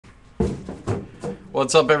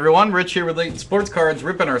What's up, everyone? Rich here with Leighton Sports Cards,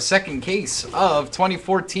 ripping our second case of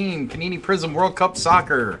 2014 Panini Prizm World Cup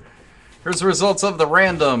Soccer. Here's the results of the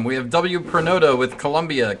random. We have W. Pranoto with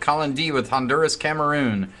Colombia, Colin D. with Honduras,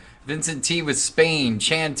 Cameroon, Vincent T. with Spain,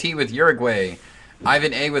 Chan T. with Uruguay,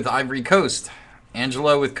 Ivan A. with Ivory Coast,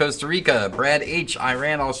 Angelo with Costa Rica, Brad H.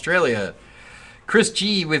 Iran, Australia, Chris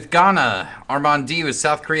G. with Ghana, Armand D. with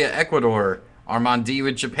South Korea, Ecuador, Armand D.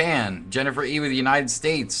 with Japan, Jennifer E. with the United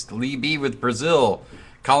States, Lee B. with Brazil,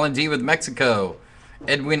 Colin D. with Mexico,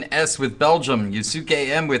 Edwin S. with Belgium, Yusuke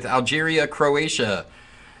M. with Algeria, Croatia,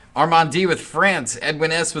 Armand D. with France,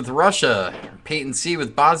 Edwin S. with Russia, Peyton C.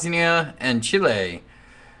 with Bosnia and Chile,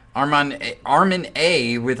 Armin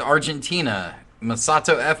A. with Argentina,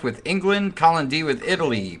 Masato F. with England, Colin D. with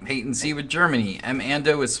Italy, Peyton C. with Germany, M.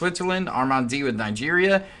 Ando with Switzerland, Armand D. with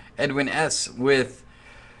Nigeria, Edwin S. with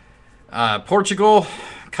Portugal,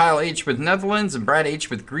 Kyle H. with Netherlands, and Brad H.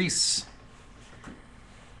 with Greece.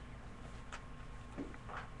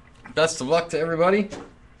 Best of luck to everybody.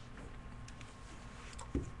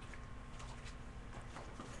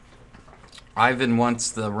 Ivan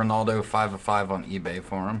wants the Ronaldo 5 of 5 on eBay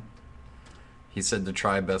for him. He said to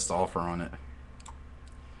try best offer on it.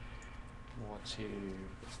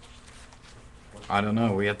 I don't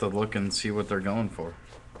know. We have to look and see what they're going for.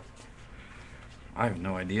 I have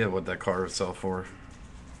no idea what that car would sell for.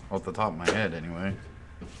 Off the top of my head, anyway.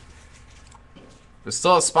 There's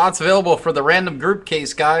still spots available for the random group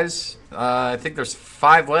case, guys. I think there's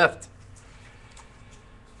 5 left.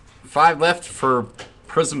 5 left for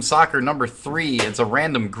Prizm Soccer number 3. It's a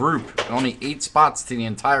random group. Only 8 spots to the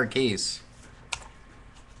entire case.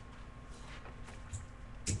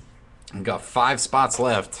 We've got 5 spots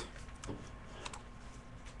left.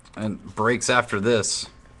 And breaks after this.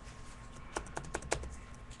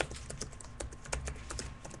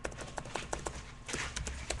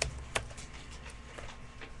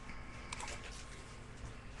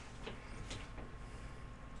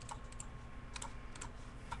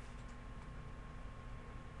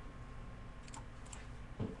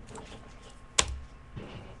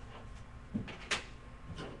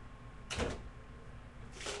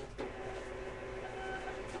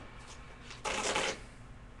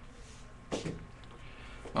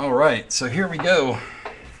 All right, so here we go.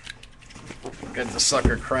 Got the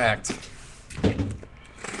sucker cracked.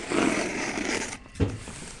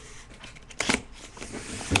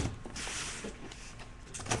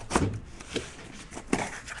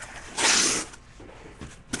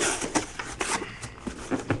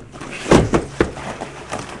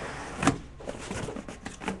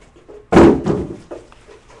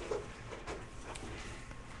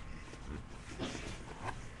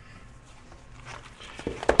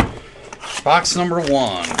 Box number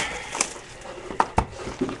 1.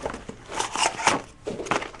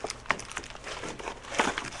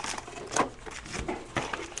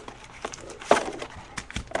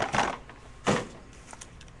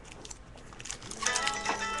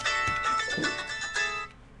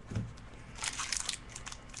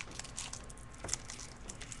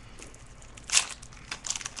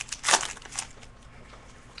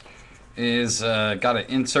 Is got an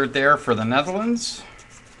insert there for the Netherlands.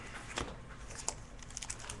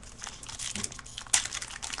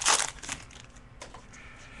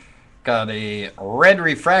 Got a red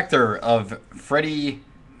refractor of Freddie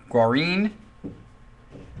Guarin.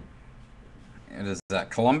 It is that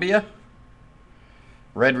Colombia.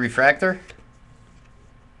 Red refractor.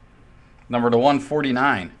 Number to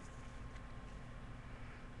 149.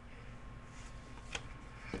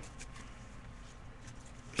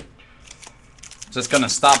 Just going to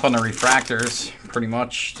stop on the refractors, pretty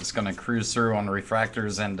much. Just going to cruise through on the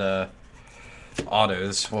refractors and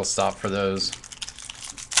autos. We'll stop for those.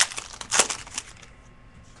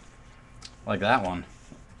 Like that one.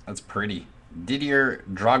 That's pretty. Didier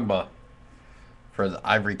Drogba for the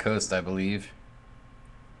Ivory Coast, I believe.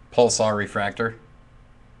 Pulsar refractor.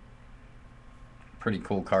 Pretty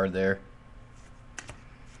cool card there.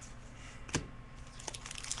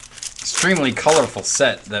 Extremely colorful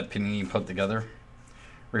set that Panini put together.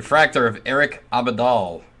 Refractor of Eric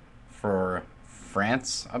Abidal for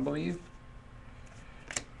France, I believe.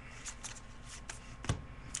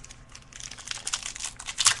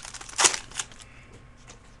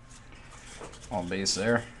 All base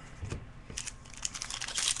there.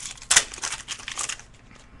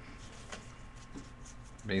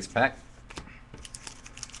 Base pack.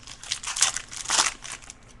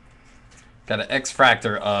 Got an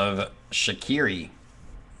X-Fractor of Shaqiri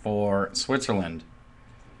for Switzerland.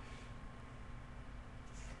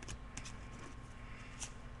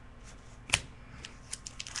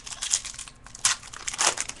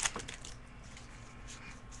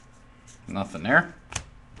 Nothing there.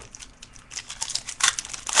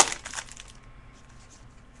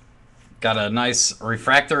 Got a nice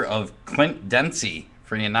refractor of Clint Dempsey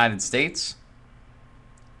for the United States.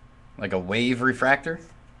 Like a wave refractor.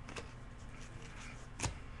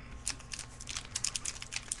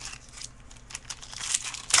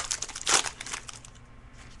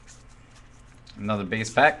 Another base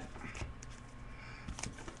pack.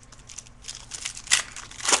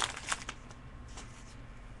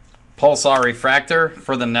 Pulsar refractor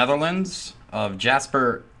for the Netherlands of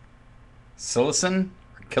Jasper Cillessen.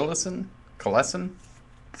 Cillessen?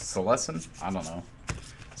 I don't know.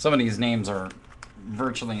 Some of these names are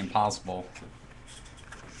virtually impossible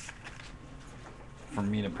for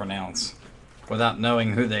me to pronounce without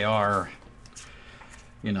knowing who they are,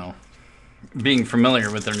 you know, being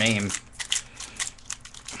familiar with their name.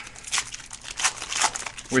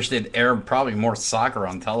 Wish they'd air probably more soccer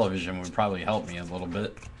on television would probably help me a little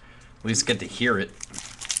bit. At least get to hear it.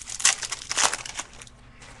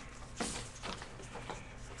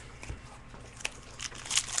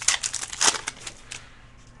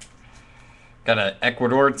 Got an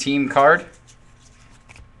Ecuador team card.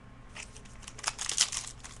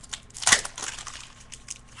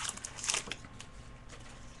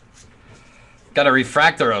 Got a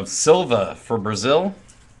refractor of Silva for Brazil.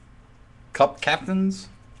 Cup captains.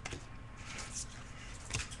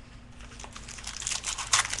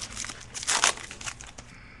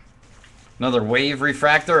 Another wave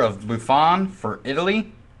refractor of Buffon for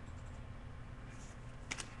Italy.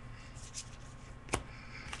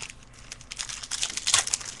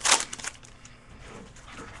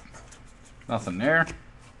 Nothing there.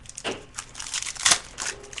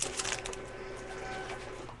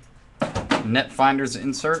 Net Finders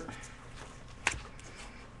insert.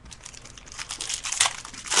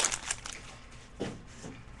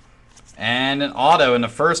 And an auto in the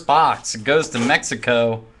first box. It goes to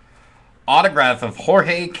Mexico. Autograph of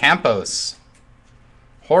Jorge Campos.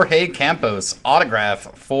 Jorge Campos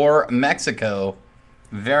autograph for Mexico.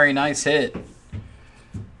 Very nice hit.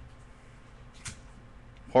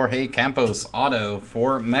 Jorge Campos auto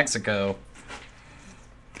for Mexico.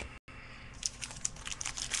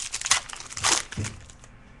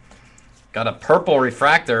 Got a purple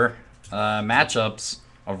refractor matchups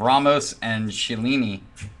of Ramos and Chiellini.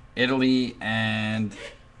 Italy and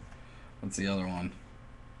what's the other one?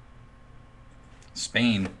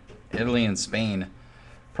 Spain. Italy and Spain.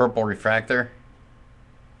 Purple refractor.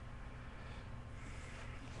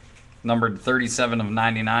 Numbered 37 of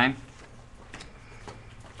 99.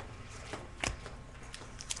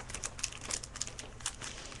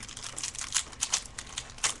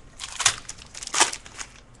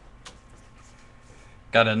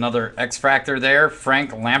 Got another X-Fractor there.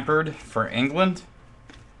 Frank Lampard for England.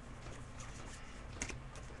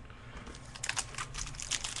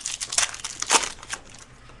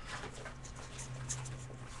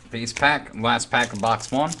 Base pack. Last pack of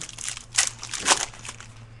box one.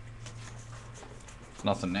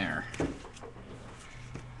 Nothing there.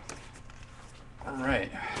 All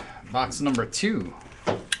right. Box number 2.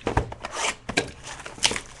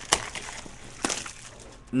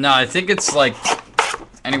 No, I think it's like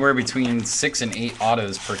anywhere between 6 and 8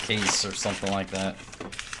 autos per case or something like that.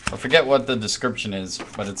 I forget what the description is,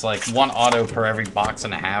 but it's like 1 auto per every box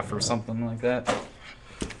and a half or something like that.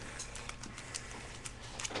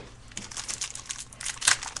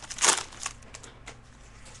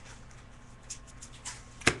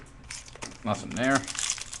 Nothing there.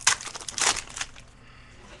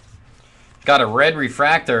 Got a red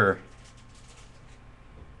refractor.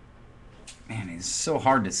 Man, he's so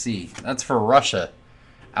hard to see. That's for Russia.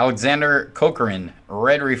 Alexander Kokorin,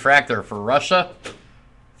 red refractor for Russia.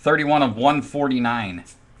 31 of 149.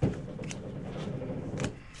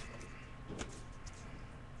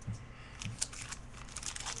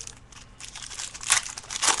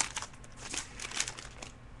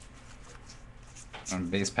 On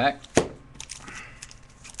base pack.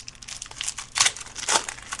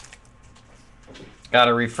 Got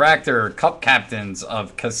a refractor cup captains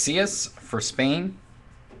of Casillas for Spain.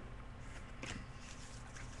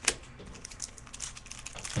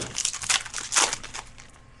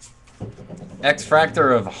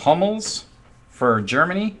 X-Fractor of Hummels for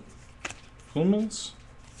Germany. Hummels.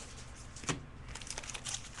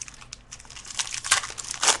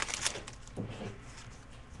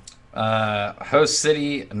 Host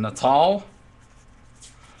City Natal.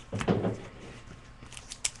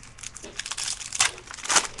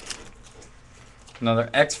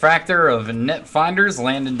 Another X-Fractor of Net Finders,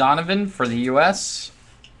 Landon Donovan for the U.S.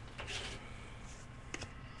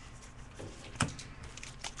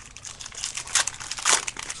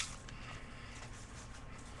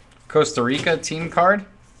 Costa Rica team card.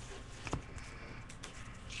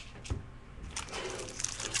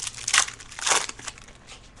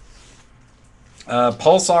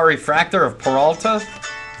 Pulsar Refractor of Peralta.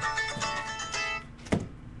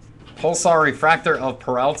 Pulsar Refractor of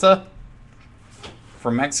Peralta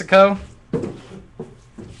from Mexico.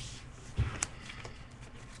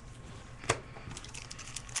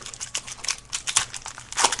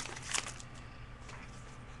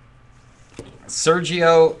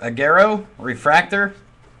 Sergio Aguero Refractor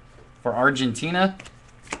for Argentina.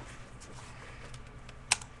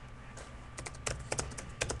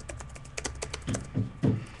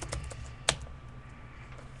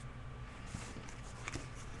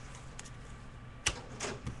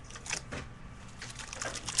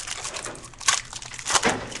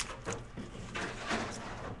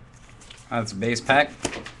 That's a base pack.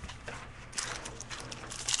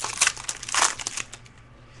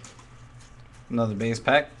 Another base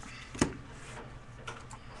pack.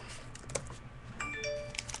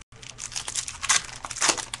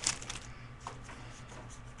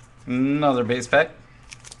 Another base pack.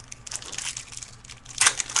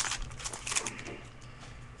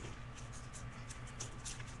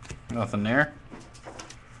 Nothing there.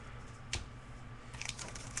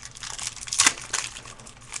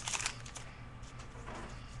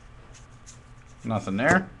 Nothing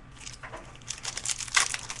there.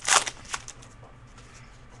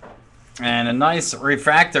 And a nice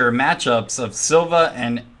refractor matchups of Silva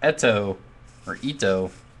and Ito, or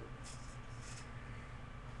Ito.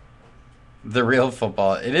 The real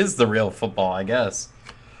football. It is the real football, I guess.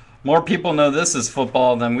 More people know this is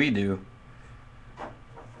football than we do.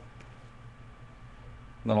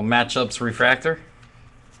 Little matchups refractor.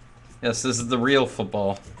 Yes, this is the real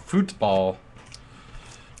football. Football.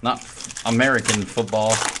 Not American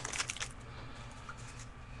football.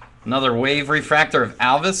 Another wave refractor of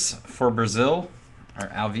Alves for Brazil, or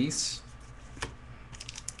Alves.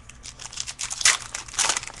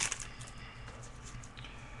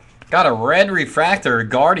 Got a red refractor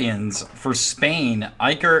Guardians for Spain,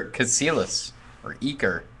 Iker Casillas, or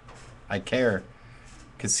Iker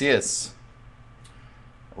Casillas.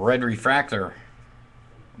 Red refractor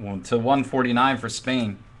to 149 for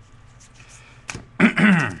Spain.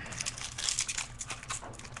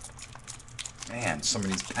 Man, some of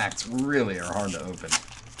these packs really are hard to open.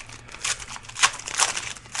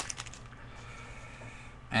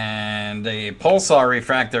 And a Pulsar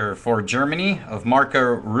refractor for Germany of Marco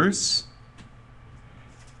Reus.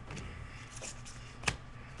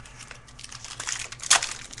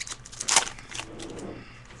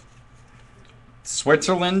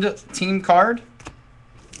 Switzerland team card.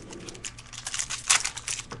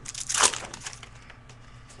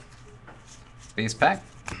 Base pack.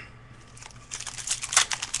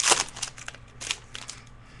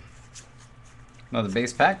 Another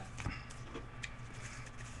base pack.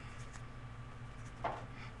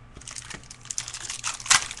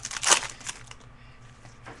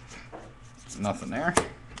 Nothing there.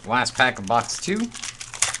 Last pack of box 2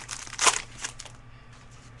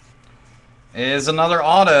 is another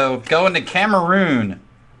auto going to Cameroon.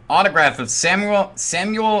 Autograph of Samuel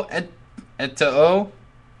Eto'o.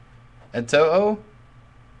 Eto'o?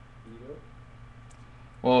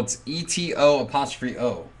 Well, it's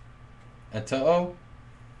E-T-O''O. Eto'o?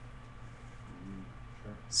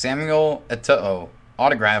 Samuel Eto'o.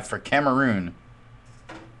 Autograph for Cameroon.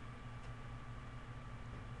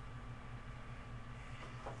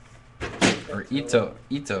 Or Ito.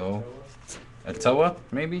 Eto'o,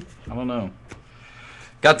 maybe? I don't know.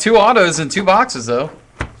 Got 2 autos in 2 boxes, though.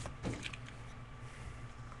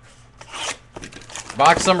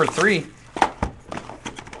 Box number 3.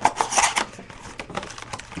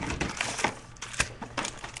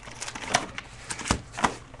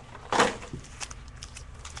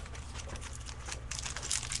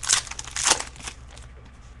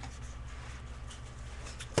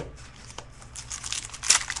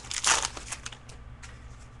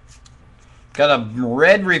 Got a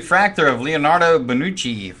red refractor of Leonardo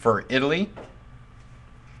Bonucci for Italy.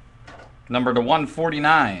 Number to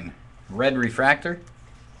 149. Red refractor.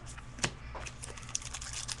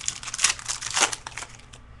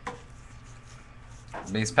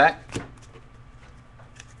 Base pack.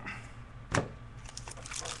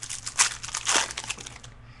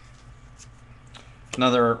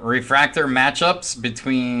 Another refractor matchups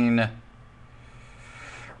between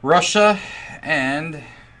Russia and,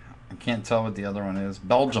 I can't tell what the other one is,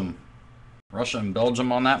 Belgium. Russia and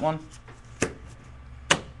Belgium on that one.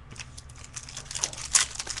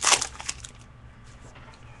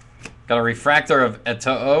 Got a refractor of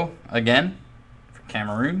Eto'o again for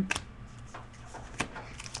Cameroon.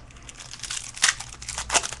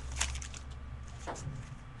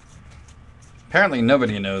 Apparently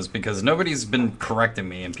nobody knows because nobody's been correcting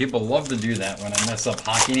me, and people love to do that when I mess up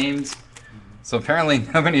hockey names. So apparently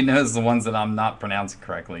nobody knows the ones that I'm not pronouncing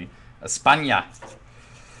correctly. España.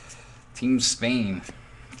 Team Spain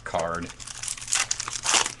card.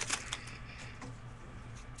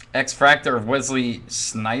 X-Fractor of Wesley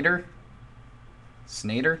Sneijder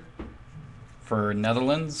for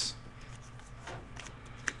Netherlands.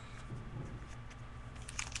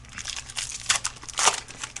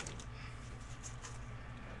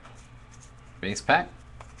 Base pack.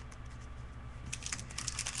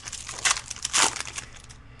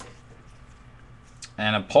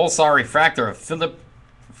 And a Pulsar Refractor of Philippe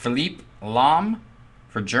Lahm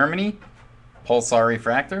for Germany. Pulsar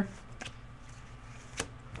Refractor.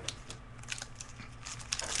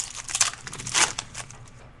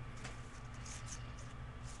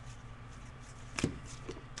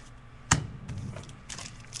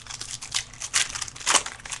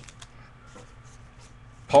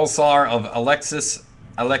 Pulsar of Alexis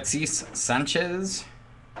Sanchez.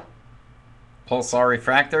 Pulsar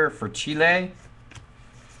Refractor for Chile.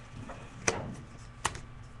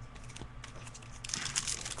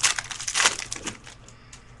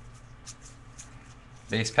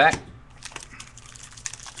 Base pack.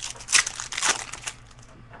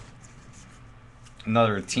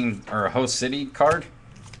 Another team or a host city card.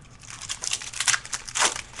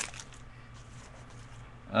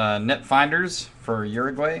 Net Finders for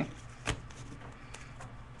Uruguay.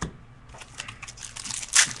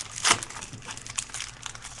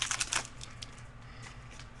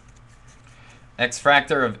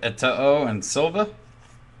 X-Fractor of Eto'o and Silva.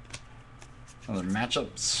 Other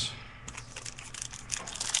matchups.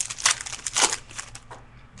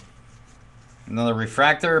 Another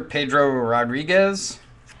Refractor, Pedro Rodriguez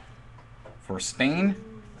for Spain.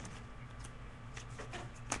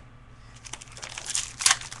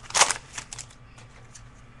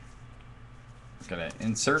 Gotta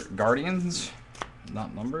insert Guardians,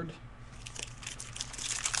 not numbered.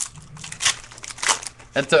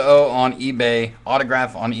 Eto'o on eBay,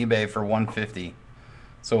 autograph on eBay for $150.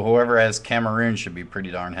 So whoever has Cameroon should be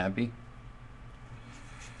pretty darn happy.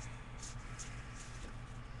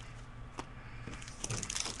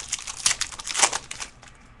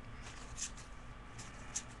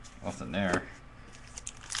 Nothing there.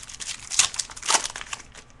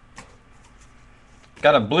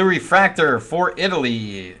 Got a blue refractor for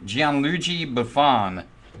Italy, Gianluigi Buffon.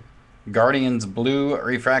 Guardians blue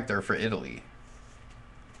refractor for Italy.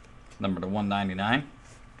 Number to 199.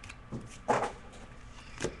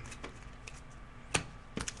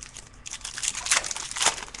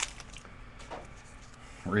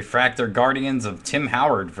 Refractor Guardians of Tim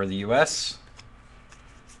Howard for the US.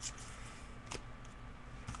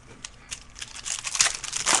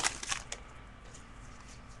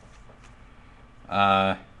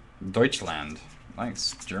 Deutschland.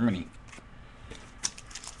 Nice. Germany.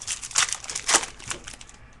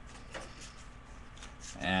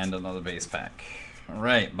 And another base pack. All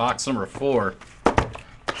right, box number 4.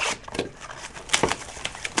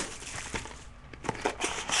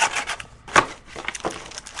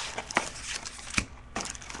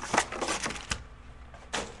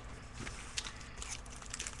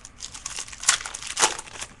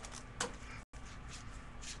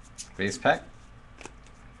 Base pack.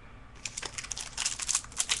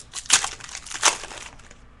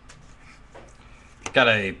 Got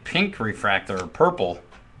a pink refractor, purple,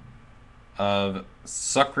 of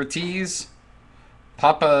Socrates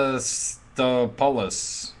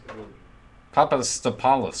Papastopoulos.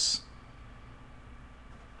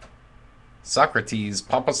 Socrates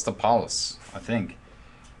Papastopoulos, I think.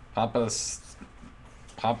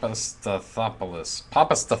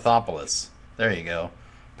 Papastathopoulos. There you go.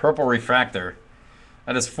 Purple refractor.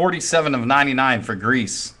 That is 47 of 99 for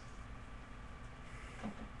Greece.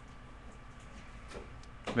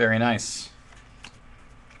 Very nice.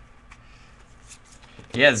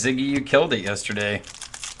 Yeah, Ziggy, you killed it yesterday.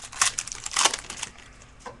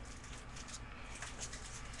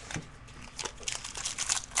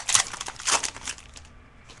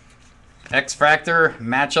 X-Fractor,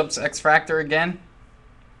 matchups X-Fractor again.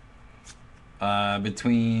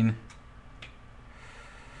 Between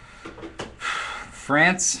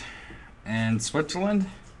France and Switzerland,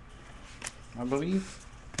 I believe.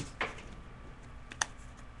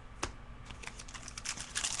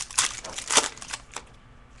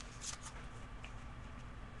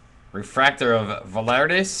 Refractor of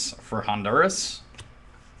Valerdes for Honduras.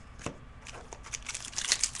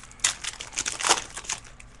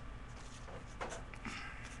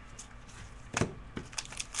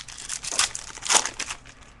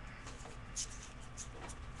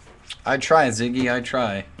 I try, Ziggy. I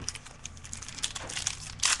try.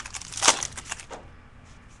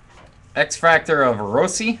 X Factor of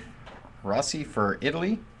Rossi. Rossi for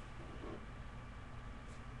Italy.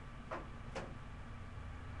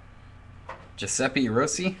 Giuseppe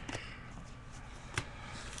Rossi.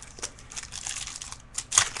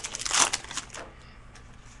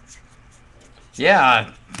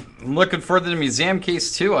 Yeah, I'm looking for the museum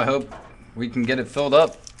case too. I hope we can get it filled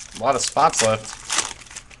up. A lot of spots left.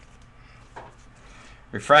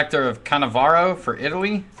 Refractor of Cannavaro for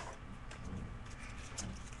Italy.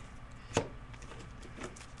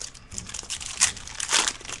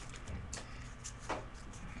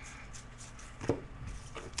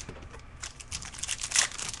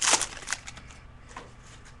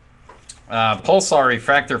 Pulsar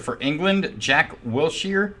refractor for England, Jack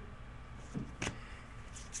Wilshere.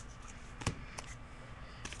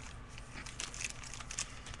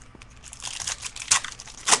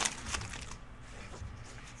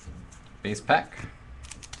 Base pack.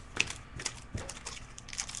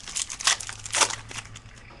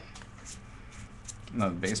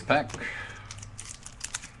 Another base pack.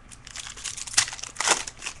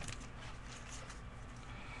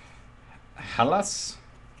 Hellas?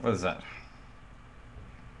 What is that?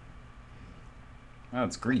 Oh,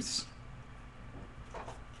 it's Greece.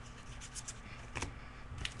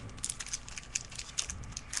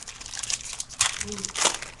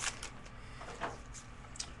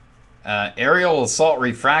 Aerial Assault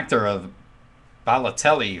Refractor of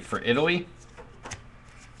Balotelli for Italy.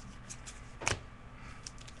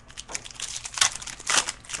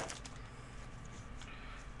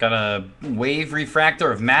 Got a Wave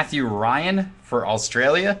Refractor of Matthew Ryan for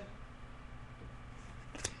Australia.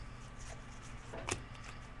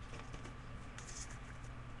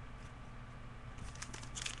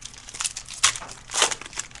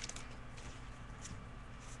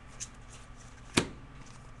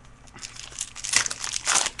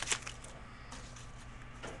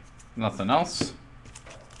 Nothing else.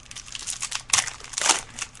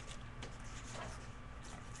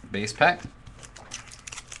 Base pack.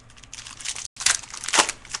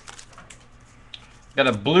 Got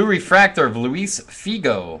a blue refractor of Luis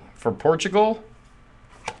Figo for Portugal.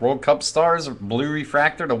 World Cup Stars, blue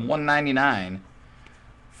refractor to 199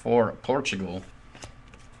 for Portugal.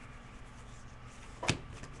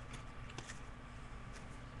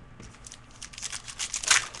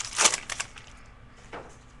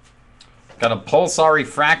 Got a Pulsar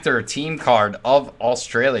refractor team card of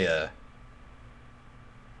Australia.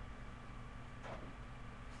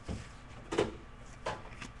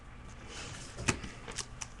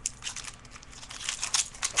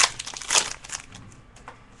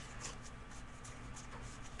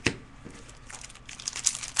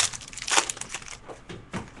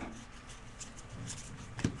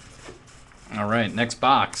 All right, next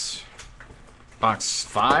box. Box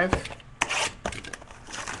 5.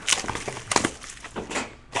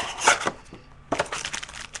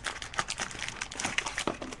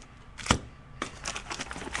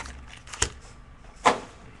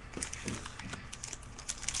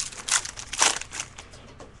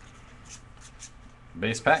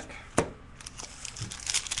 Base pack.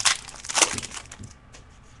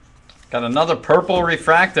 Got another purple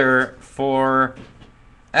refractor for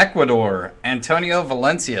Ecuador. Antonio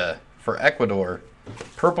Valencia for Ecuador.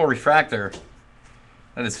 Purple refractor.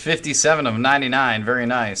 That is 57 of 99. Very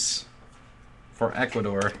nice for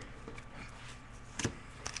Ecuador.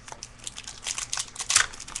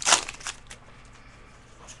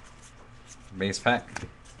 Base pack.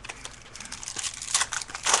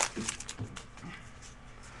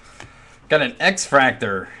 Got an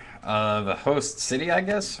X-Fractor of a host city, I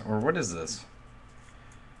guess? Or what is this?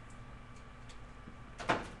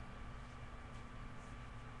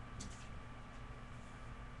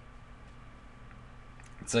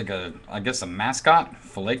 It's like a, I guess, a mascot?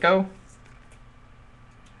 Faleco?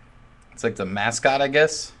 It's like the mascot, I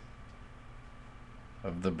guess,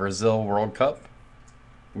 of the Brazil World Cup.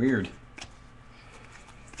 Weird.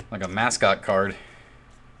 Like a mascot card.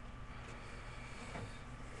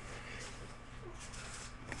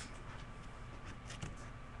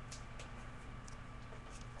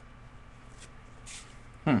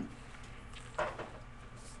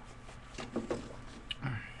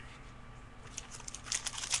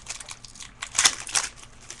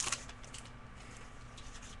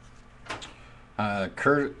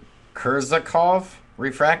 Kurzakov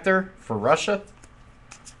refractor for Russia.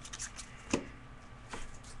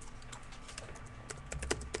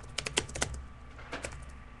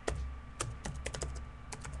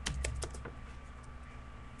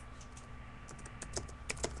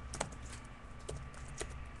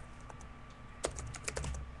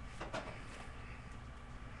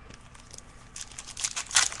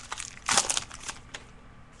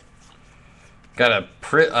 Got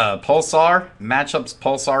a Pulsar, matchups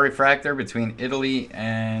Pulsar refractor between Italy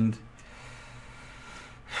and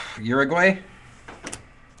Uruguay.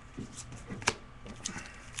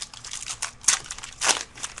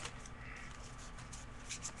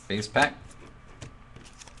 Base pack.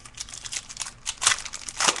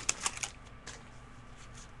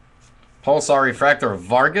 Pulsar refractor of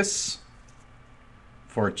Vargas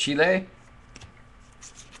for Chile.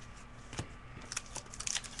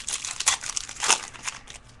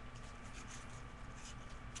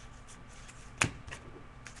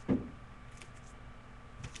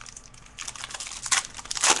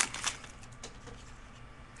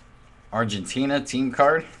 Argentina team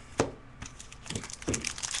card.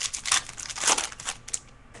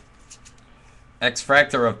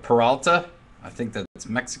 X-Fractor of Peralta. I think that's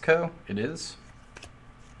Mexico. It is.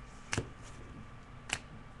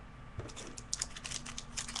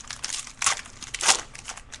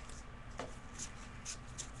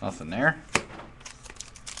 Nothing there.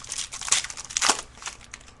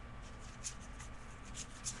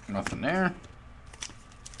 Nothing there.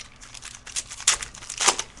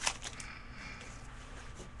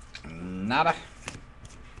 Nada.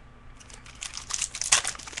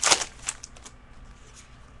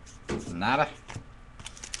 Nada.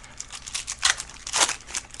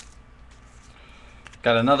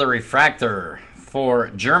 Got another refractor for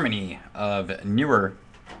Germany of newer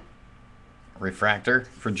refractor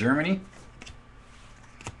for Germany.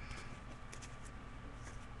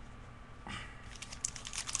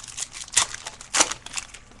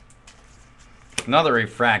 Another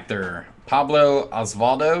refractor, Pablo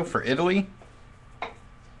Osvaldo for Italy.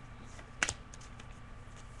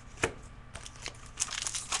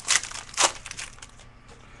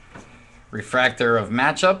 Refractor of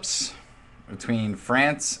matchups between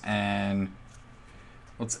France and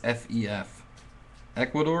what's FEF?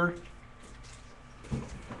 Ecuador.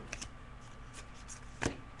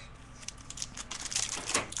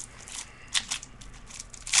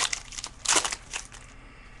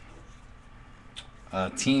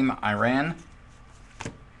 Team Iran.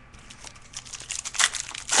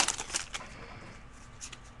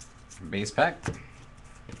 Base pack.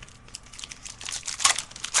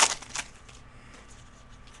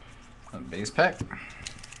 Base pack.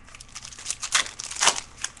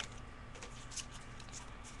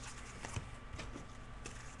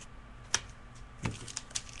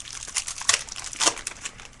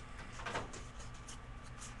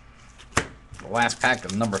 The last pack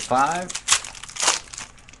of number 5.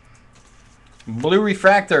 Blue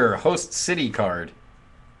refractor, Host City card.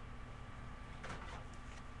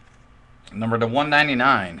 Number to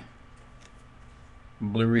 199.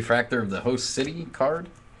 Blue refractor of the Host City card.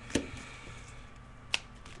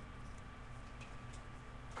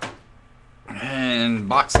 And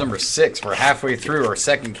box number 6. We're halfway through our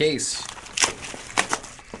second case.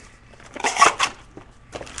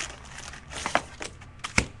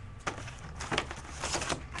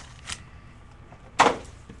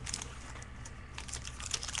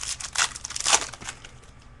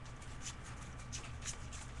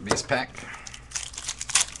 Base pack.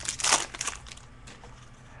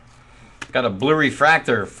 Got a blue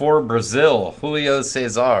refractor for Brazil, Julio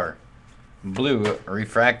Cesar. Blue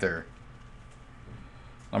refractor.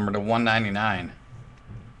 Number to 199.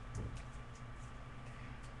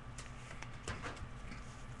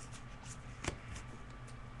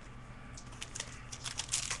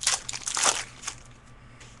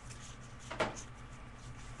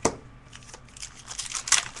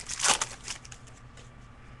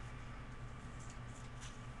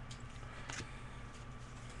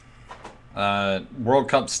 World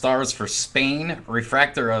Cup stars for Spain,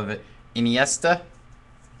 refractor of Iniesta.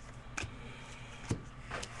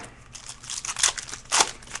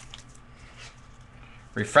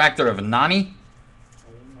 Refractor of Nani.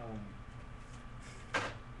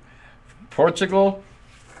 Portugal.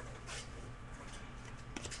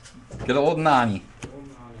 Good old Nani.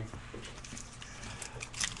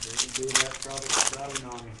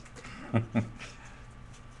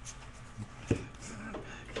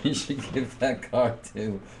 You should give that card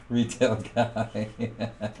to Retail Guy.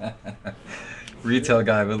 Retail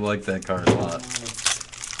Guy would like that card a lot.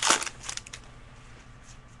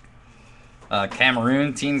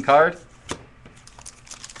 Cameroon team card.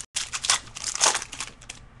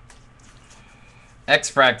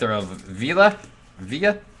 X-Fractor of Villa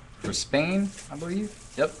for Spain, I believe.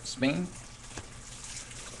 Yep, Spain.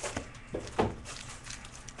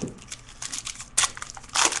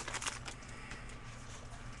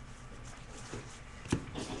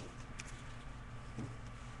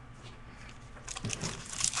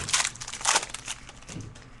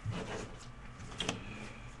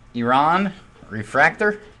 Iran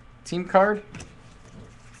refractor team card.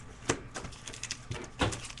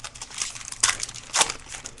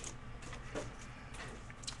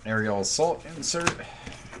 Aerial assault insert.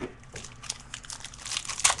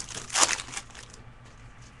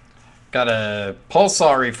 Got a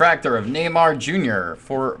Pulsar refractor of Neymar Jr.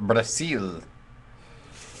 for Brazil.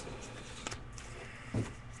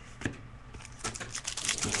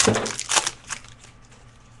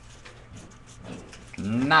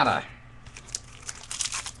 Nada.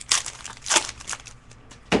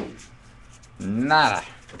 Nada.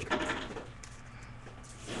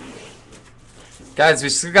 Guys, we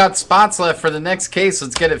still got spots left for the next case.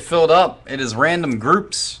 Let's get it filled up. It is random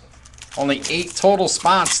groups. Only 8 total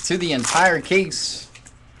spots to the entire case.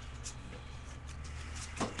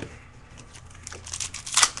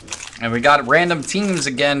 And we got random teams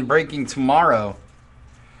again breaking tomorrow.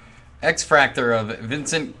 X-Fractor of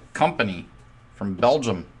Vincent Company from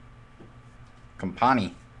Belgium.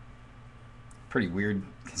 Company. Pretty weird.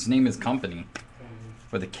 His name is Company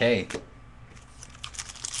with a K.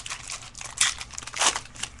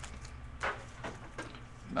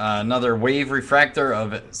 Another wave refractor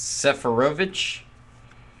of Seferovic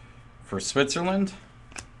for Switzerland.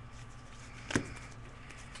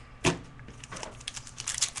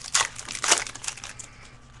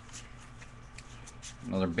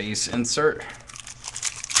 Another base insert.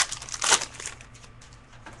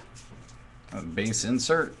 A base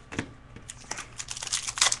insert.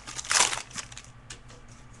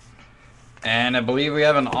 And I believe we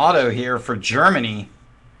have an auto here for Germany.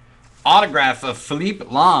 Autograph of Philippe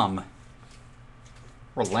Lahm.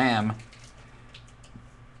 Or Lamb.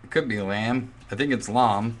 It could be Lamb. I think it's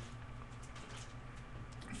Lahm.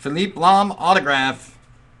 Philippe Lahm autograph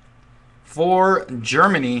for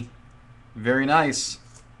Germany. Very nice.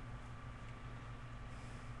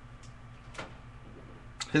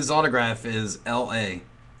 His autograph is L.A.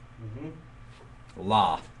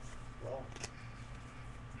 La.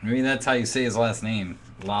 Maybe that's how you say his last name.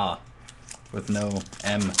 La. With no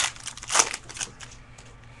M.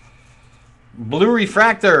 Blue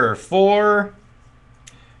refractor for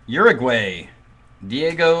Uruguay.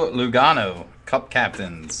 Diego Lugano. Cup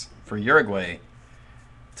captains for Uruguay.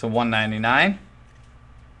 To 199.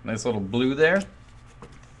 Nice little blue there.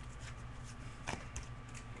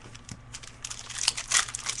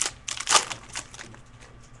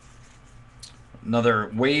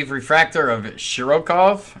 Another wave refractor of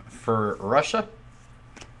Shirokov for Russia.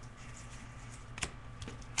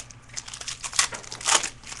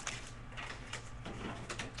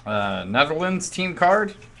 Netherlands team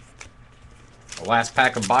card. The last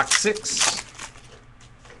pack of box 6.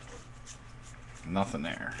 Nothing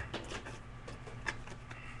there.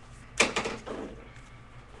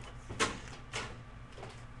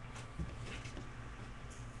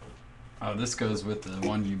 Oh, this goes with the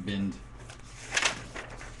one you binned.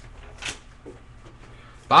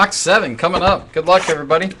 Box 7 coming up. Good luck,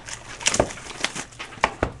 everybody.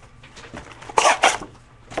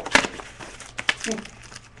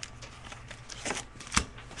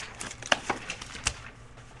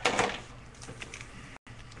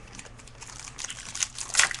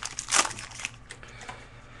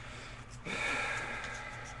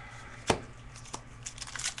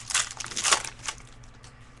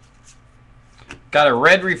 Got a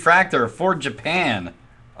red refractor for Japan.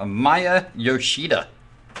 A Maya Yoshida.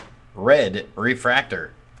 Red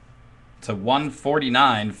refractor. To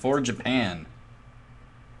 149 for Japan.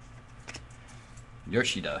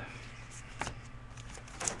 Yoshida.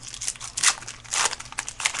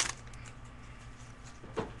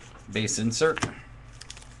 Base insert.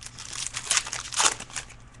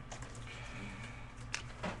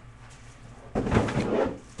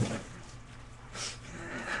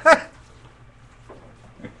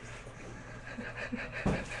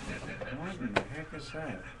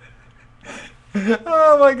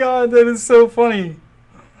 Oh my god, that is so funny.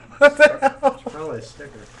 What the hell? It's probably a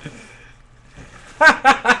sticker.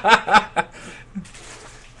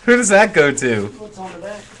 Who does that go to? What's on the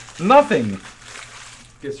back? Nothing.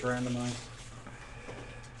 Gets randomized.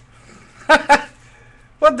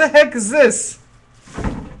 What the heck is this?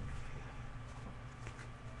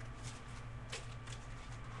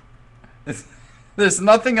 There's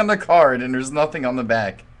nothing on the card and there's nothing on the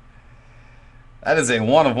back. That is a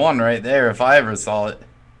 1 of 1 right there if I ever saw it.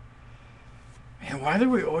 Man, why do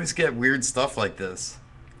we always get weird stuff like this?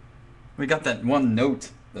 We got that one note,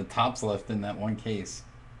 the top's left in that one case.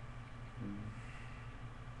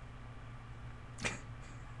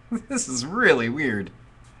 This is really weird.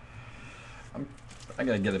 I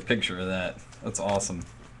gotta get a picture of that. That's awesome.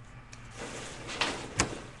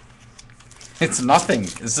 It's nothing.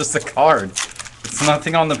 It's just a card. It's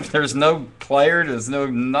nothing on the. There's no player. There's no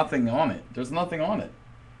nothing on it. There's nothing on it.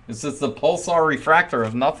 It's just the pulsar refractor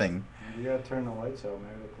of nothing. You gotta turn the lights out.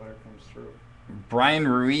 Maybe the player comes through. Brian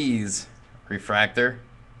Ruiz refractor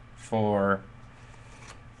for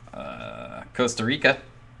Costa Rica.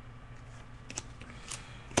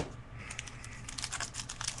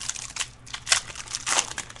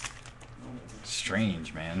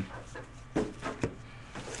 Strange, man.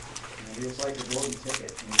 Maybe it's like a golden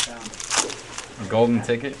ticket and you found it. A golden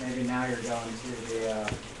ticket? Maybe now you're going to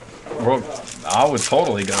the Well, I would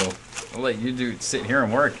totally go. I'll let you sit here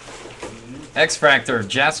and work. X-Fractor,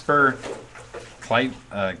 Jasper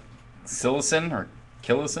Cillison or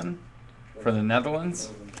Killison for the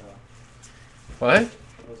Netherlands. What?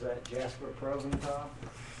 Was that Jasper Provental?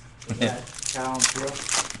 Was that Callum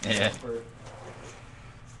Field? Yeah. Jasper.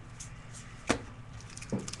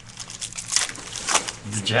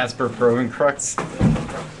 Jasper Provencrux.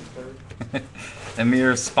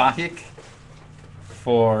 Emir Spahic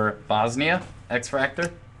for Bosnia,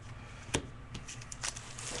 X-Fractor.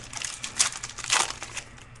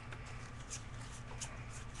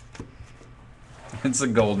 It's a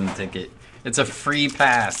golden ticket. It's a free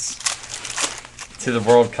pass to the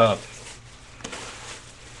World Cup.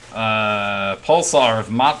 Pulsar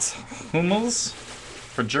of Mats Hummels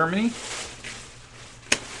for Germany.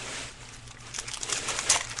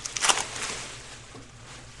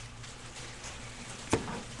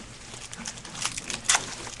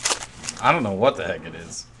 I don't know what the heck it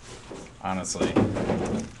is, honestly.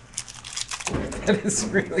 It is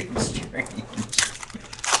really strange.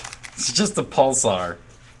 It's just a pulsar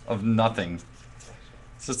of nothing.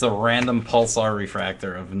 It's just a random pulsar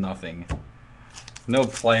refractor of nothing. No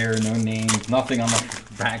player, no name, nothing on the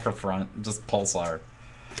back or front, just pulsar.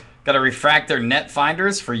 Got a refractor net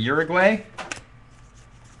finders for Uruguay.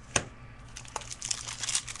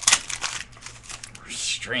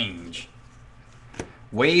 Strange.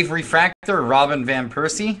 Wave refractor, Robin van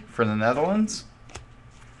Persie for the Netherlands.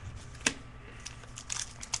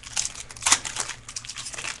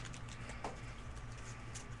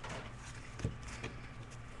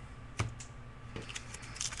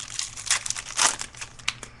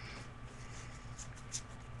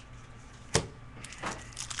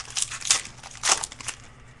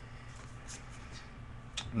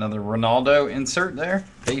 Another Ronaldo insert there,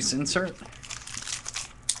 base insert.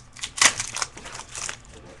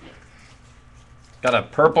 Got a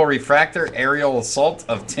purple refractor, aerial assault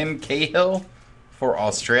of Tim Cahill for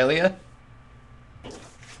Australia.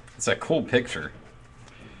 It's a cool picture.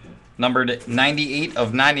 Numbered 98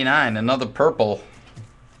 of 99, another purple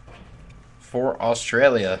for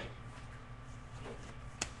Australia.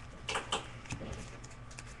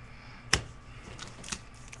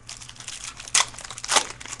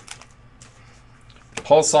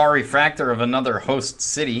 Pulsar refractor of another host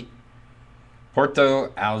city,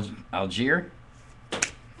 Porto Algier.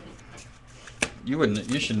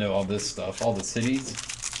 You should know all this stuff, all the cities.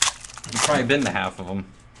 You've probably been to half of them.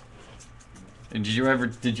 And did you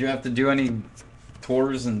have to do any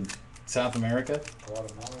tours in South America?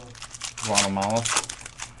 Guatemala.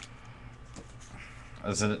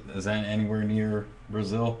 Is that anywhere near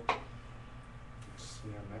Brazil? It's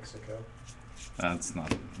near Mexico. It's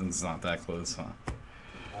not that close, huh?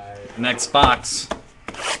 Next box.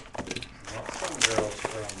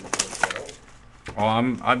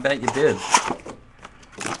 Oh, I bet you did.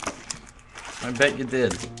 I bet you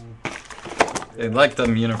did. They like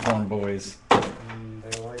them uniform boys.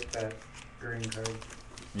 They like that green card.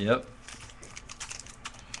 Yep.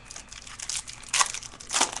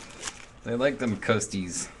 They like them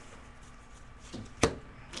coasties.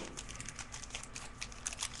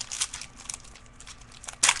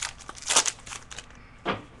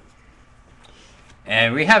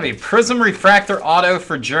 And we have a Prizm refractor auto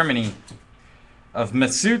for Germany of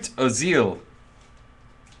Mesut Ozil.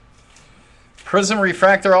 Prizm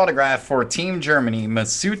refractor autograph for Team Germany,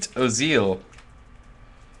 Mesut Ozil.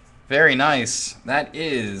 Very nice. That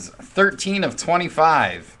is 13 of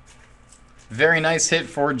 25. Very nice hit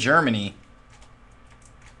for Germany.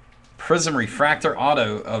 Prizm refractor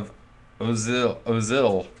auto of Ozil. I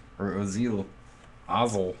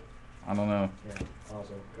don't know. Yeah,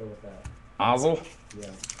 Ozil. Go with that. Ozil? Yeah.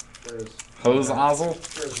 There's Hose Ozil?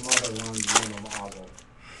 There's mother one name of Ozil.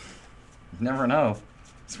 You never know.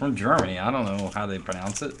 It's from Germany. I don't know how they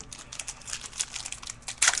pronounce it.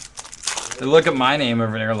 They look at my name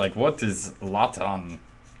over there like, what is Laton?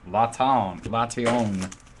 Lation.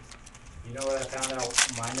 You know what I found out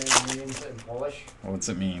my name means in Polish? What's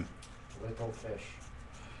it mean? Little fish.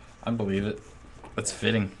 I believe it. That's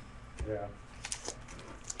fitting. Yeah.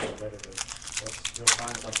 I bet it is. You'll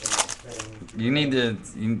find something. You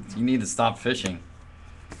need to stop fishing.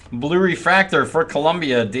 Blue refractor for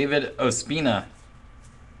Colombia, David Ospina.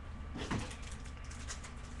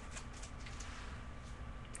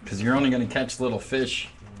 Because you're only going to catch little fish.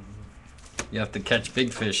 You have to catch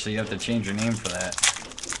big fish, so you have to change your name for that.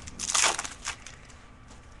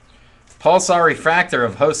 Pulsar refractor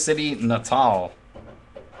of host city Natal.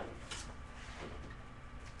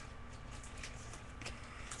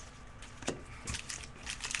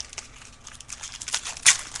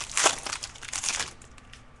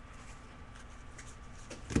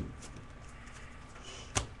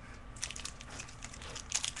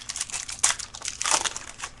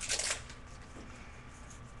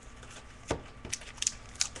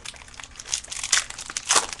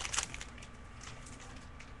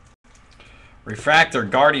 Refractor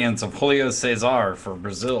Guardians of Julio Cesar for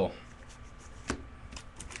Brazil.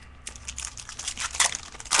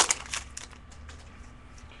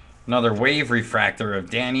 Another wave refractor of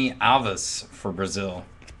Danny Alves for Brazil.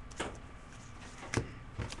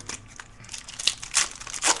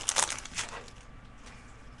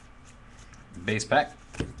 Base pack.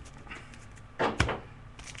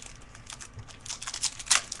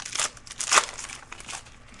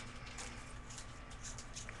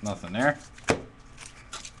 Nothing there.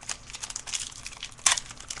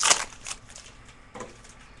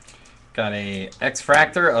 Got a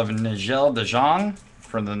X-Fractor of Nigel de Jong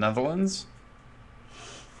for the Netherlands.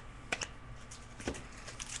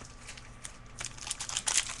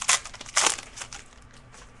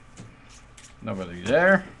 Nobody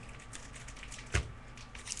there.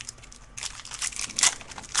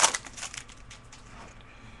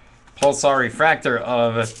 Pulsar Refractor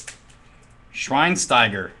of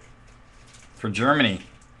Schweinsteiger for Germany.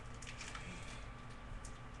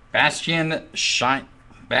 Bastian Schweinsteiger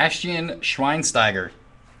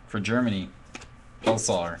for Germany.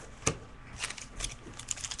 Pulsar.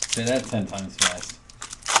 Say that 10 times fast.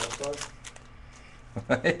 Pulsar?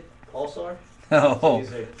 What? Pulsar? No,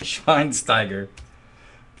 Schweinsteiger.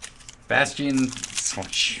 Bastian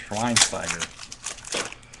Schweinsteiger.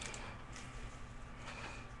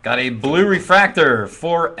 Got a blue refractor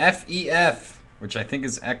for FEF, which I think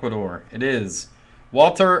is Ecuador. It is.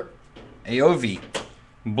 Walter Aovi.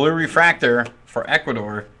 Blue refractor for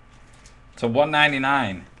Ecuador to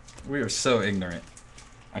 199. We are so ignorant.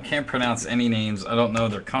 I can't pronounce any names. I don't know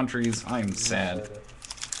their countries. I am sad.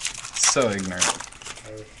 So ignorant.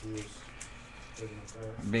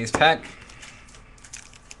 Base pack.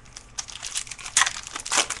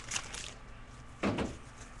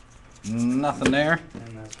 Nothing there.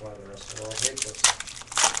 And that's why the rest of the world hates us.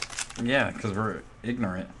 Yeah, because we're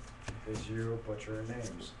ignorant. Because you butcher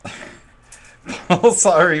names.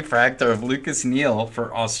 Pulsar refractor of Lucas Neal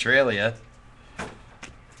for Australia.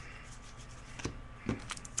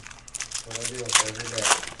 What I do every day.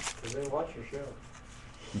 Because they watch your show.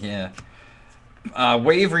 Yeah.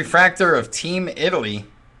 Wave refractor of Team Italy.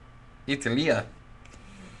 Italia.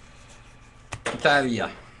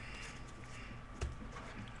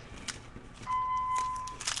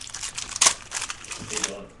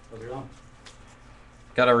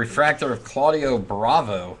 Got a refractor of Claudio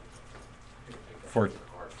Bravo for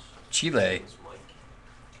Chile.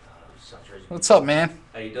 What's up, man?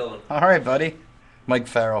 How you doing? All right, buddy. Mike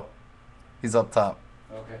Farrell. He's up top.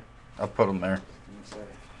 Okay. I'll put him there.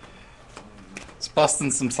 It's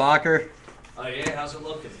busting some soccer. Oh yeah, how's it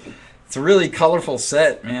looking? It's a really colorful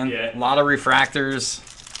set, man. Yeah. A lot of refractors.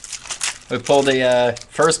 We pulled a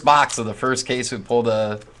first box of the first case. We pulled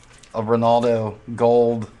a Ronaldo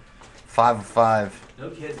gold 5 of 5. No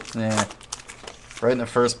kidding. Yeah, right in the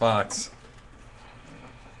first box.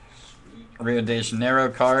 Rio de Janeiro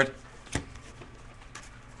card.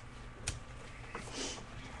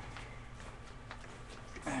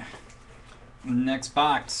 Next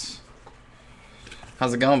box.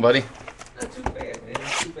 How's it going, buddy? Not too bad, man.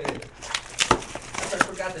 Not too bad. I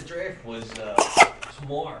forgot the draft was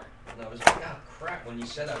tomorrow, and I was like, oh crap. When you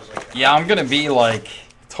said, I was like, Yeah, I'm gonna be like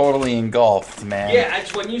totally engulfed, man. yeah.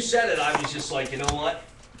 That's when you said it. I was just like, you know what?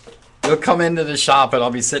 You'll come into the shop and I'll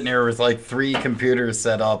be sitting here with like 3 computers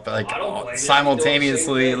set up, like I don't blame you.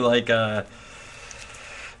 simultaneously, I'm doing the like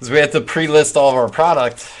because we have to pre-list all of our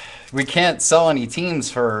product. We can't sell any teams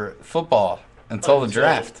for football until the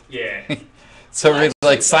draft. Yeah. So we're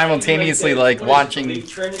like simultaneously like watching. Big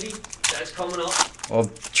Trinity, that's coming up. Well,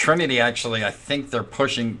 Trinity actually, I think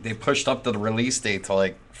they pushed up the release date to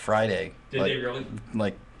like Friday. Did they really?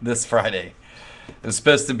 Like this Friday. It was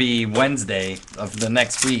supposed to be Wednesday of the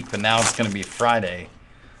next week, but now it's going to be Friday.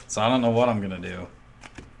 So I don't know what I'm going to do.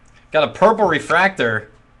 Got a purple refractor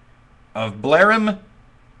of Blarem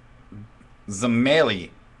Zameli.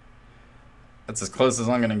 That's as close as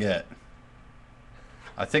I'm going to get.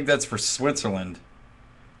 I think that's for Switzerland.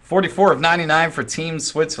 44 of 99 for Team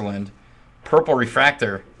Switzerland. Purple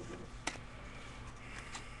refractor.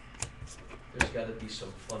 There's got to be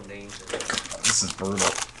some fun names in there. This is brutal.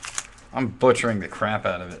 I'm butchering the crap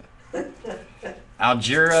out of it.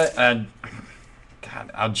 Algeria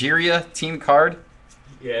team card.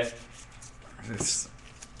 Yeah. This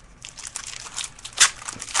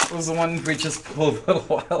was the one we just pulled a little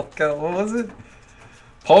while ago. What was it?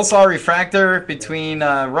 Pulsar refractor between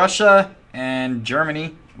Russia and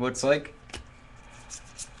Germany, looks like.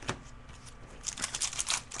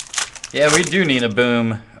 Yeah, we do need a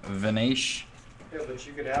boom, Vinesh. Yeah, but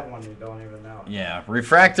you could have one you don't even know. Yeah,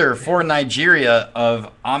 refractor for Nigeria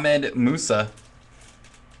of Ahmed Musa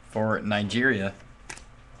for Nigeria.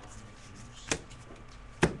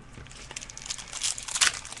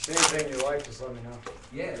 Anything you like, just let me know.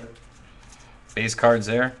 Yeah. Base cards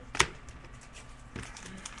there.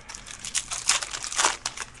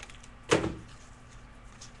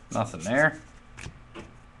 Nothing there.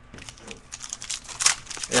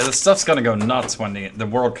 Yeah, this stuff's gonna go nuts when the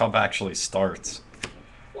World Cup actually starts.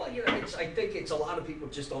 Well, you know, I think it's a lot of people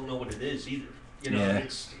just don't know what it is either. You know, Yeah.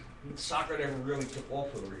 it's soccer never really took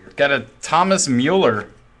off over here. Got a Thomas Mueller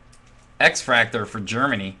X-Fractor for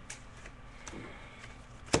Germany.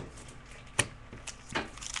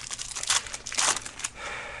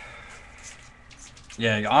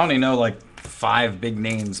 Yeah, I only know like 5 big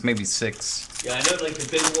names, maybe 6. Yeah, I know, like the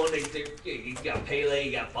big one. You got Pele,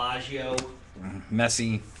 you got Baggio.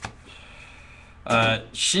 Messi.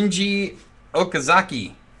 Shinji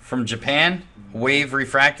Okazaki from Japan. Wave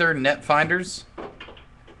refractor, net finders.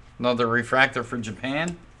 Another refractor for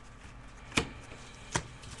Japan.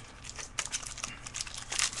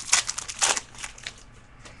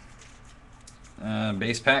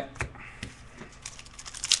 Base pack.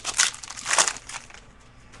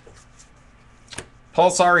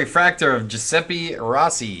 Pulsar refractor of Giuseppe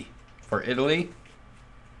Rossi for Italy.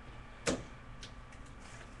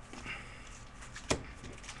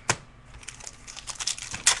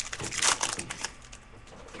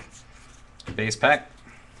 Base pack.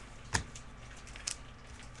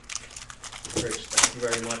 Rich, thank you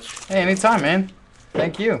very much. Hey, anytime, man.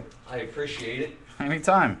 Thank you. I appreciate it.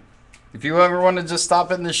 Anytime. If you ever want to just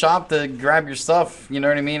stop in the shop to grab your stuff, you know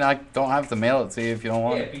what I mean? I don't have to mail it to you if you don't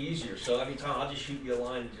want Yeah, it. it'd be easier. So anytime, I'll just shoot you a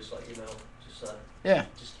line and just let you know. Yeah.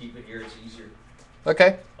 Just keep it here. It's easier.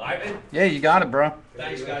 Okay. All right, man. Yeah, you got it, bro.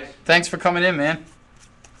 Thanks, guys. Thanks for coming in, man.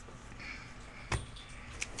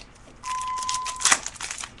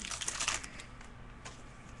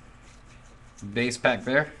 Base pack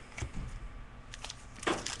there.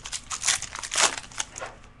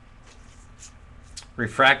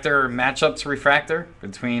 Refractor, matchups refractor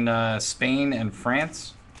between Spain and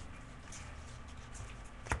France.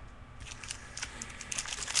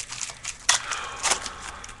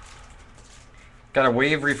 Got a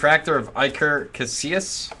wave refractor of Iker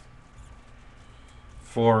Casillas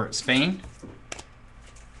for Spain.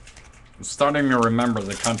 I'm starting to remember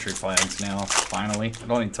the country flags now, finally. It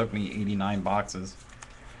only took me 89 boxes.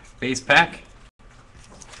 Base pack.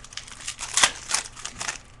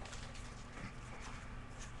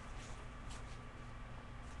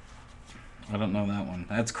 I don't know that one.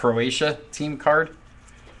 That's Croatia team card.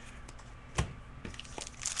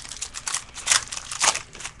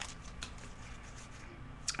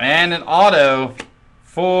 And an auto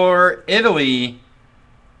for Italy.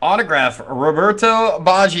 Autograph, Roberto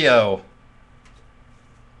Baggio.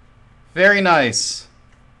 Very nice.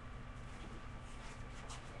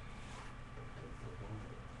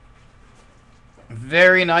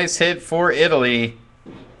 Very nice hit for Italy.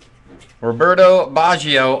 Roberto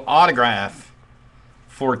Baggio autograph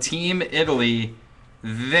for Team Italy.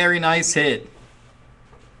 Very nice hit.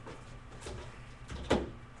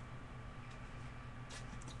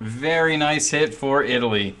 Very nice hit for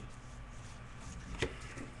Italy.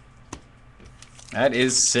 That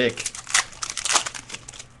is sick.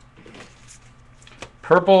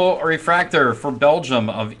 Purple refractor for Belgium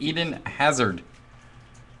of Eden Hazard.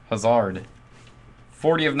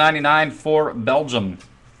 40 of 99 for Belgium.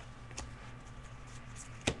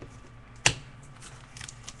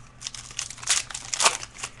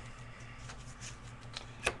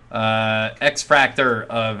 X-Fractor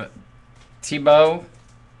of Thibaut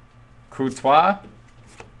Courtois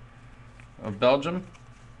of Belgium.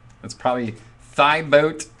 That's probably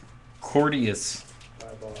Thibaut Courtois.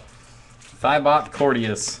 Thibaut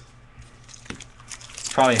Courtois.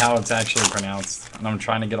 It's probably how it's actually pronounced. And I'm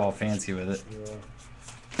trying to get all fancy with it. Yeah.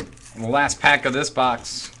 And the last pack of this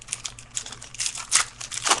box.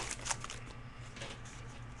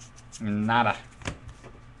 Nada.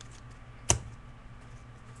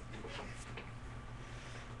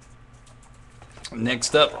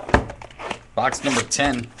 Next up, box number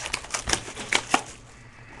 10.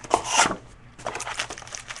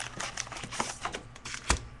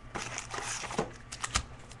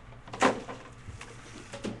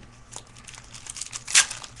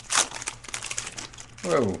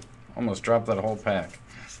 Whoa, almost dropped that whole pack.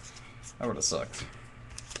 That would have sucked.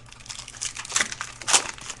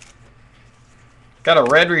 Got a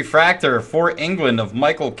red refractor for England of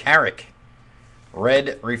Michael Carrick.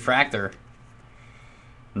 Red refractor.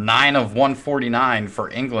 9 of 149 for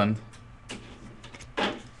England.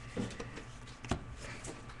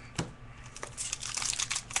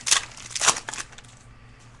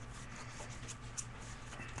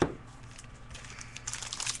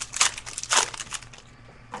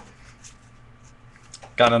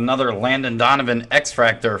 Got another Landon Donovan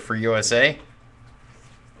X-Fractor for USA.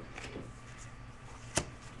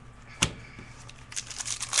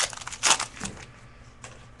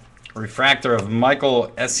 Refractor of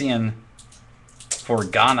Michael Essien for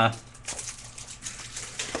Ghana.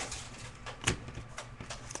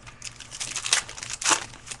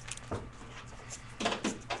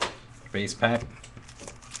 Base pack.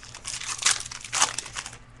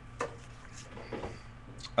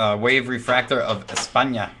 Wave refractor of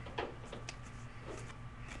España.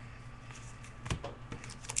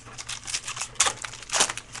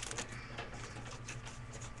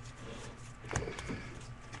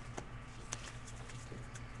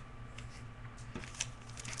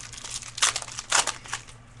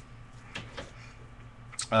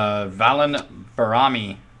 Valen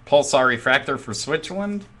Barami, Pulsar refractor for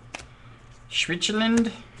Switzerland.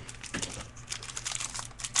 Switzerland.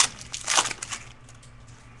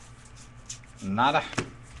 Nada.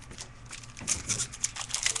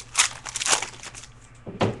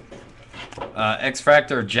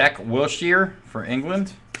 X-Fractor Jack Wilshere for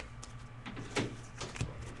England.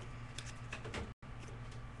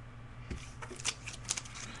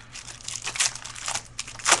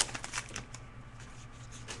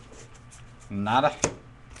 Nada.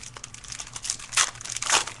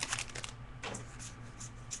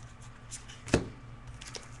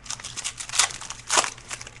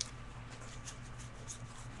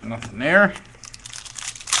 Nothing there.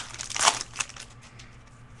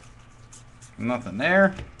 Nothing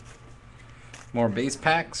there. More base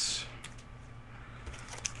packs.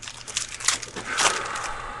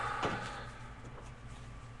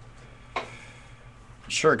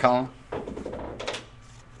 Sure, Colin.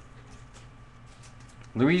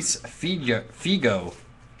 Luis Figo.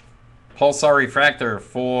 Pulsar refractor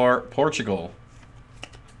for Portugal.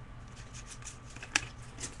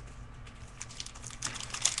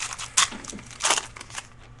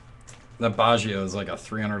 That Baggio is like a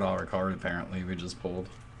 $300 card, apparently. We just pulled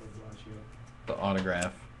the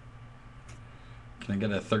autograph. Can I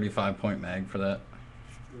get a 35-point mag for that?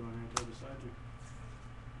 You want to beside you?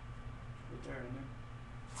 Right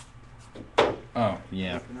there, in there. Oh,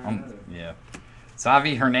 yeah. Yeah.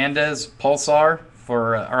 Xavi Hernandez, Pulsar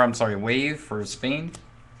for, or I'm sorry, Wave for Spain.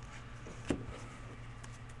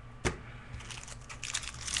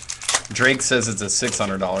 Drake says it's a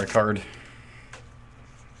 $600 card.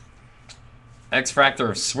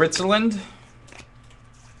 X-Fractor of Switzerland.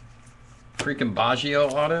 Freaking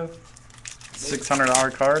Baggio auto.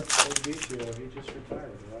 $600 card. He just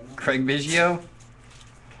retired, wasn't he? Craig Biggio.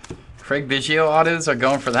 Craig Biggio autos are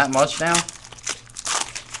going for that much now.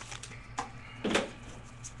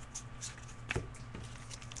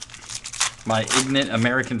 My ignorant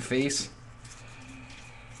American face.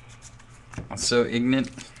 I'm so ignorant.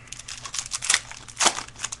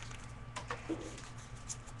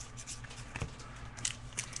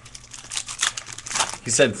 He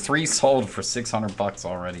said 3 sold for $600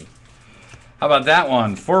 already. How about that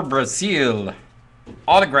one? For Brazil,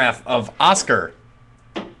 autograph of Oscar,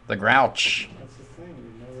 the Grouch. That's the thing,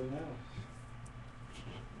 you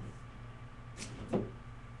never know.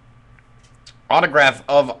 Autograph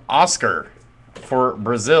of Oscar for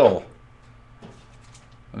Brazil.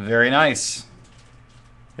 Very nice.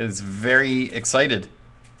 Is very excited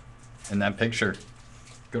in that picture.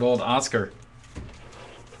 Good old Oscar.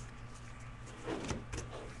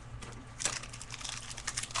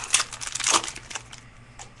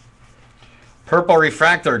 Purple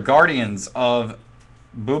refractor, Guardians of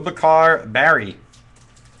Boubacar Barry.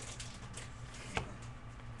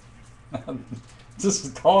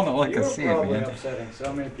 Just calling it like You're a seed, probably man. upsetting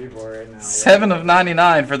so many people right now. 7 of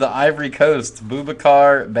 99 for the Ivory Coast,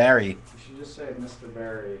 Boubacar Barry. You should just say Mr.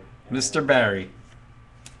 Barry. Mr. Barry.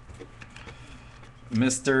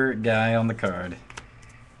 Mr. Guy on the card.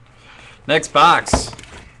 Next box.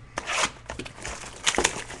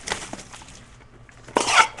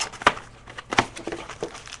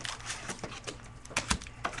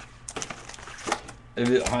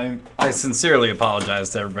 I sincerely apologize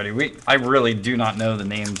to everybody. I really do not know the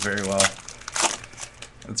names very well.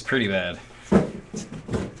 It's pretty bad.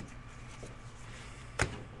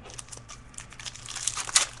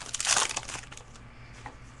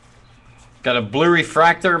 Got a blue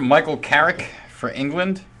refractor, Michael Carrick for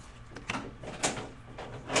England.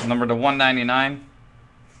 Number to 199.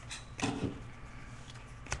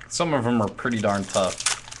 Some of them are pretty darn tough.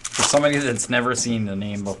 For somebody that's never seen the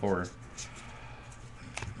name before,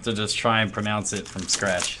 to just try and pronounce it from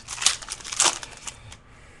scratch.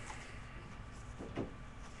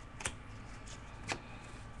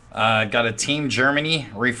 Got a Team Germany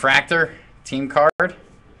refractor, team card,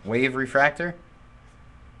 wave refractor.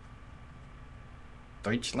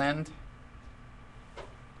 Deutschland.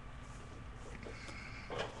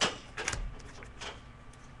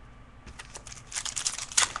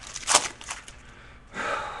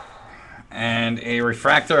 And a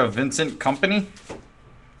refractor of Vincent Company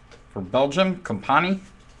for Belgium, Company.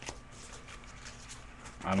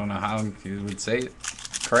 I don't know how you would say it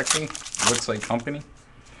correctly. Looks like Company.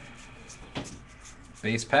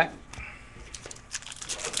 Base pack.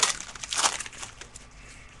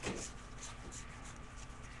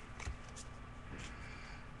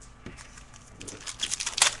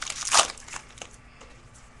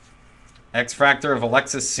 X-Fractor of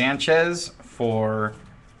Alexis Sanchez for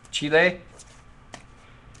Chile.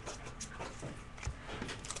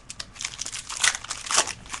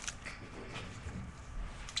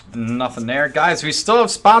 Nothing there. Guys, we still have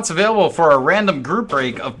spots available for a random group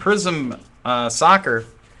break of Prizm Soccer.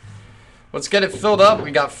 Let's get it filled up.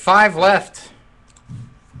 We got 5 left.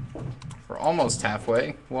 We're almost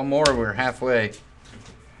halfway. One more, we're halfway.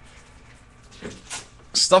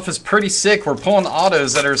 Stuff is pretty sick. We're pulling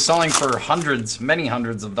autos that are selling for hundreds, many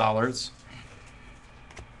hundreds of dollars.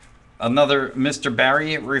 Another Mr.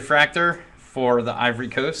 Barry refractor for the Ivory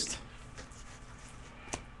Coast.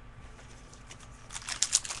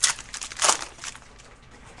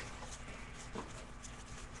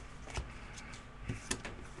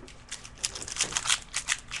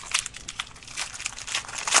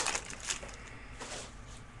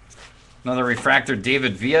 Another refractor,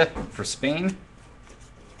 David Villa for Spain.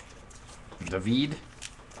 David.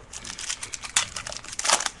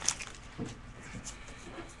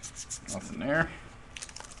 Nothing there.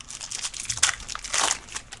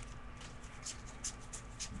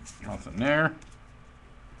 Nothing there.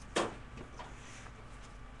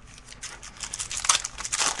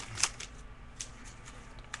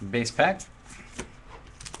 Base pack.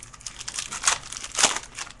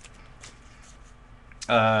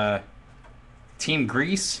 Team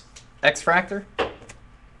Greece, X-Fractor.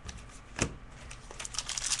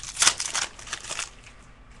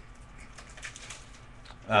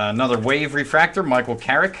 Another wave refractor, Michael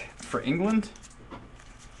Carrick for England.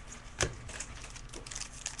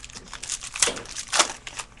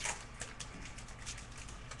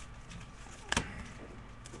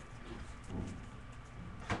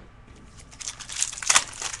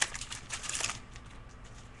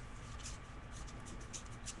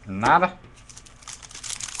 Nada.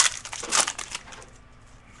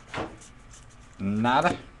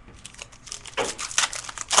 Nada.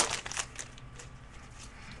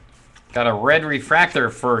 Got a red refractor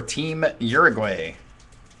for Team Uruguay.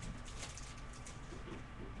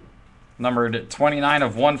 Numbered 29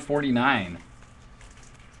 of 149.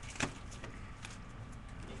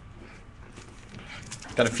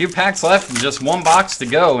 Got a few packs left and just one box to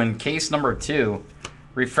go in case number 2.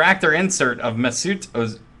 Refractor insert of Mesut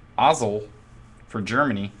Ozil for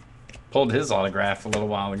Germany. Pulled his autograph a little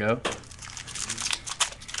while ago.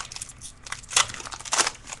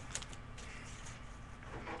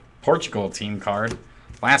 Portugal team card.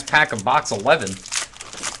 Last pack of box 11.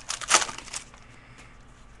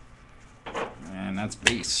 And that's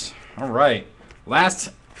base. All right.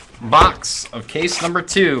 Last box of case number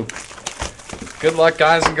 2. Good luck,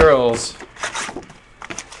 guys and girls.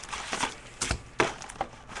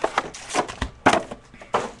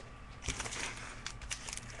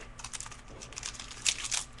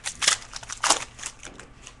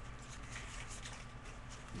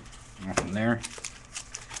 Nothing there.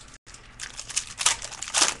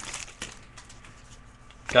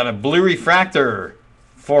 Got a blue refractor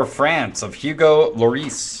for France of Hugo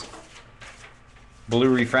Lloris. Blue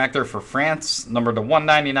refractor for France, number to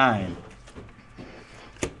 199.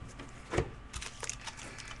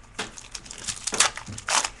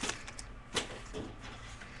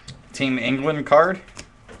 Team England card.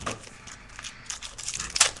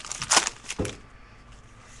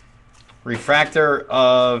 Refractor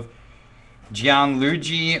of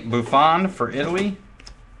Gianluigi Buffon for Italy.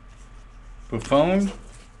 Buffon.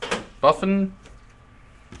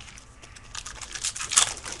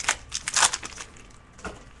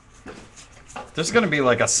 There's going to be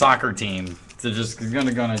like a soccer team that just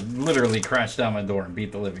gonna literally crash down my door and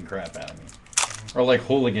beat the living crap out of me. Or like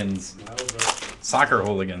hooligans. Soccer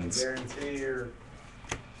hooligans. I guarantee your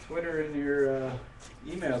Twitter and your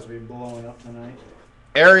emails will be blowing up tonight.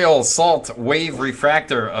 Aerial Salt Wave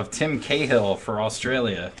Refractor of Tim Cahill for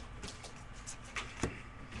Australia.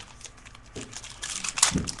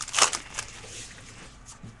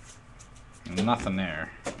 Nothing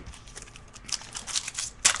there.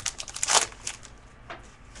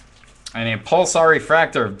 And a Pulsar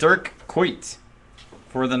Refractor of Dirk Kuyt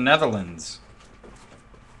for the Netherlands.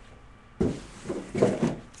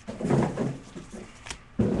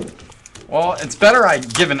 Well, it's better I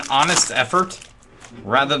give an honest effort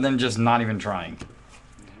rather than just not even trying.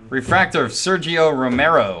 Refractor of Sergio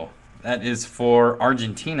Romero. That is for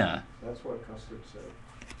Argentina. That's what Custard said.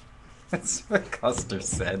 That's what Custer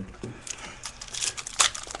said.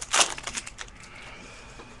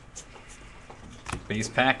 Base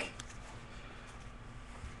pack.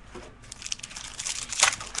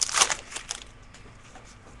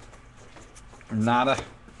 Nada.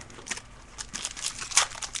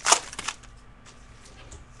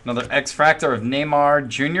 Another X-Fractor of Neymar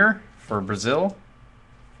Jr. for Brazil.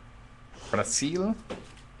 Brazil.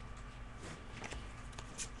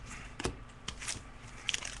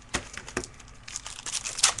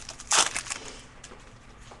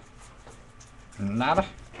 Nada.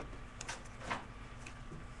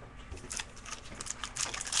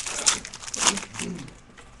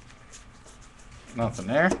 Nothing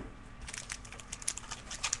there.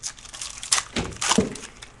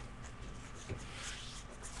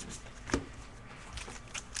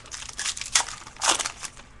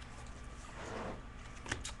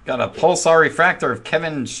 Got a Pulsar Refractor of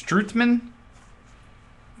Kevin Strootman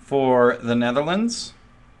for the Netherlands.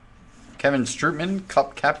 Kevin Strootman,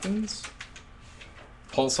 Cup Captains.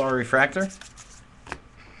 Pulsar Refractor.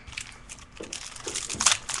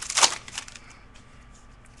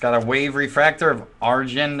 Got a Wave Refractor of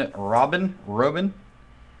Arjen Robben.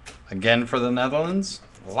 Again for the Netherlands.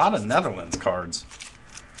 A lot of Netherlands cards.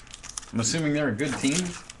 I'm assuming they're a good team.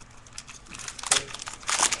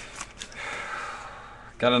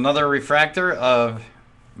 Got another Refractor of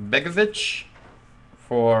Begovic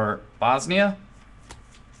for Bosnia.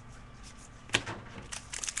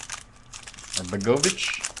 Or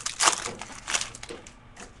Begovic.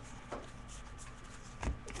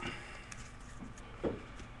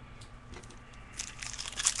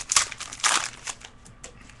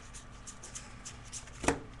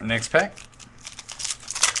 Next pack.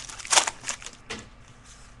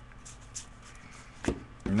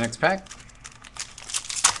 Next pack.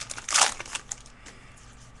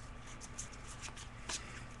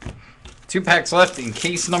 Two packs left in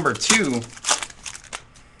case number 2.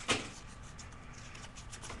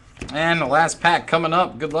 And the last pack coming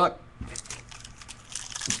up. Good luck.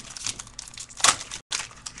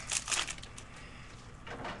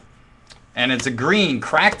 And it's a green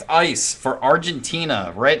cracked ice for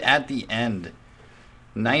Argentina right at the end.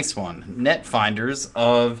 Nice one. Net finders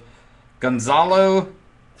of Gonzalo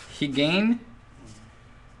Higuain.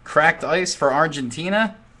 Cracked ice for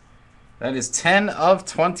Argentina. That is 10 of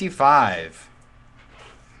 25.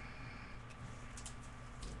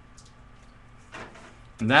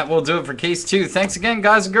 And that will do it for case 2. Thanks again,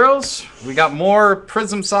 guys and girls. We got more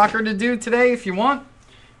Prizm Soccer to do today if you want.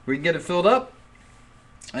 We can get it filled up.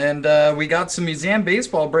 And we got some Museum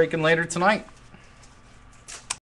Baseball breaking later tonight.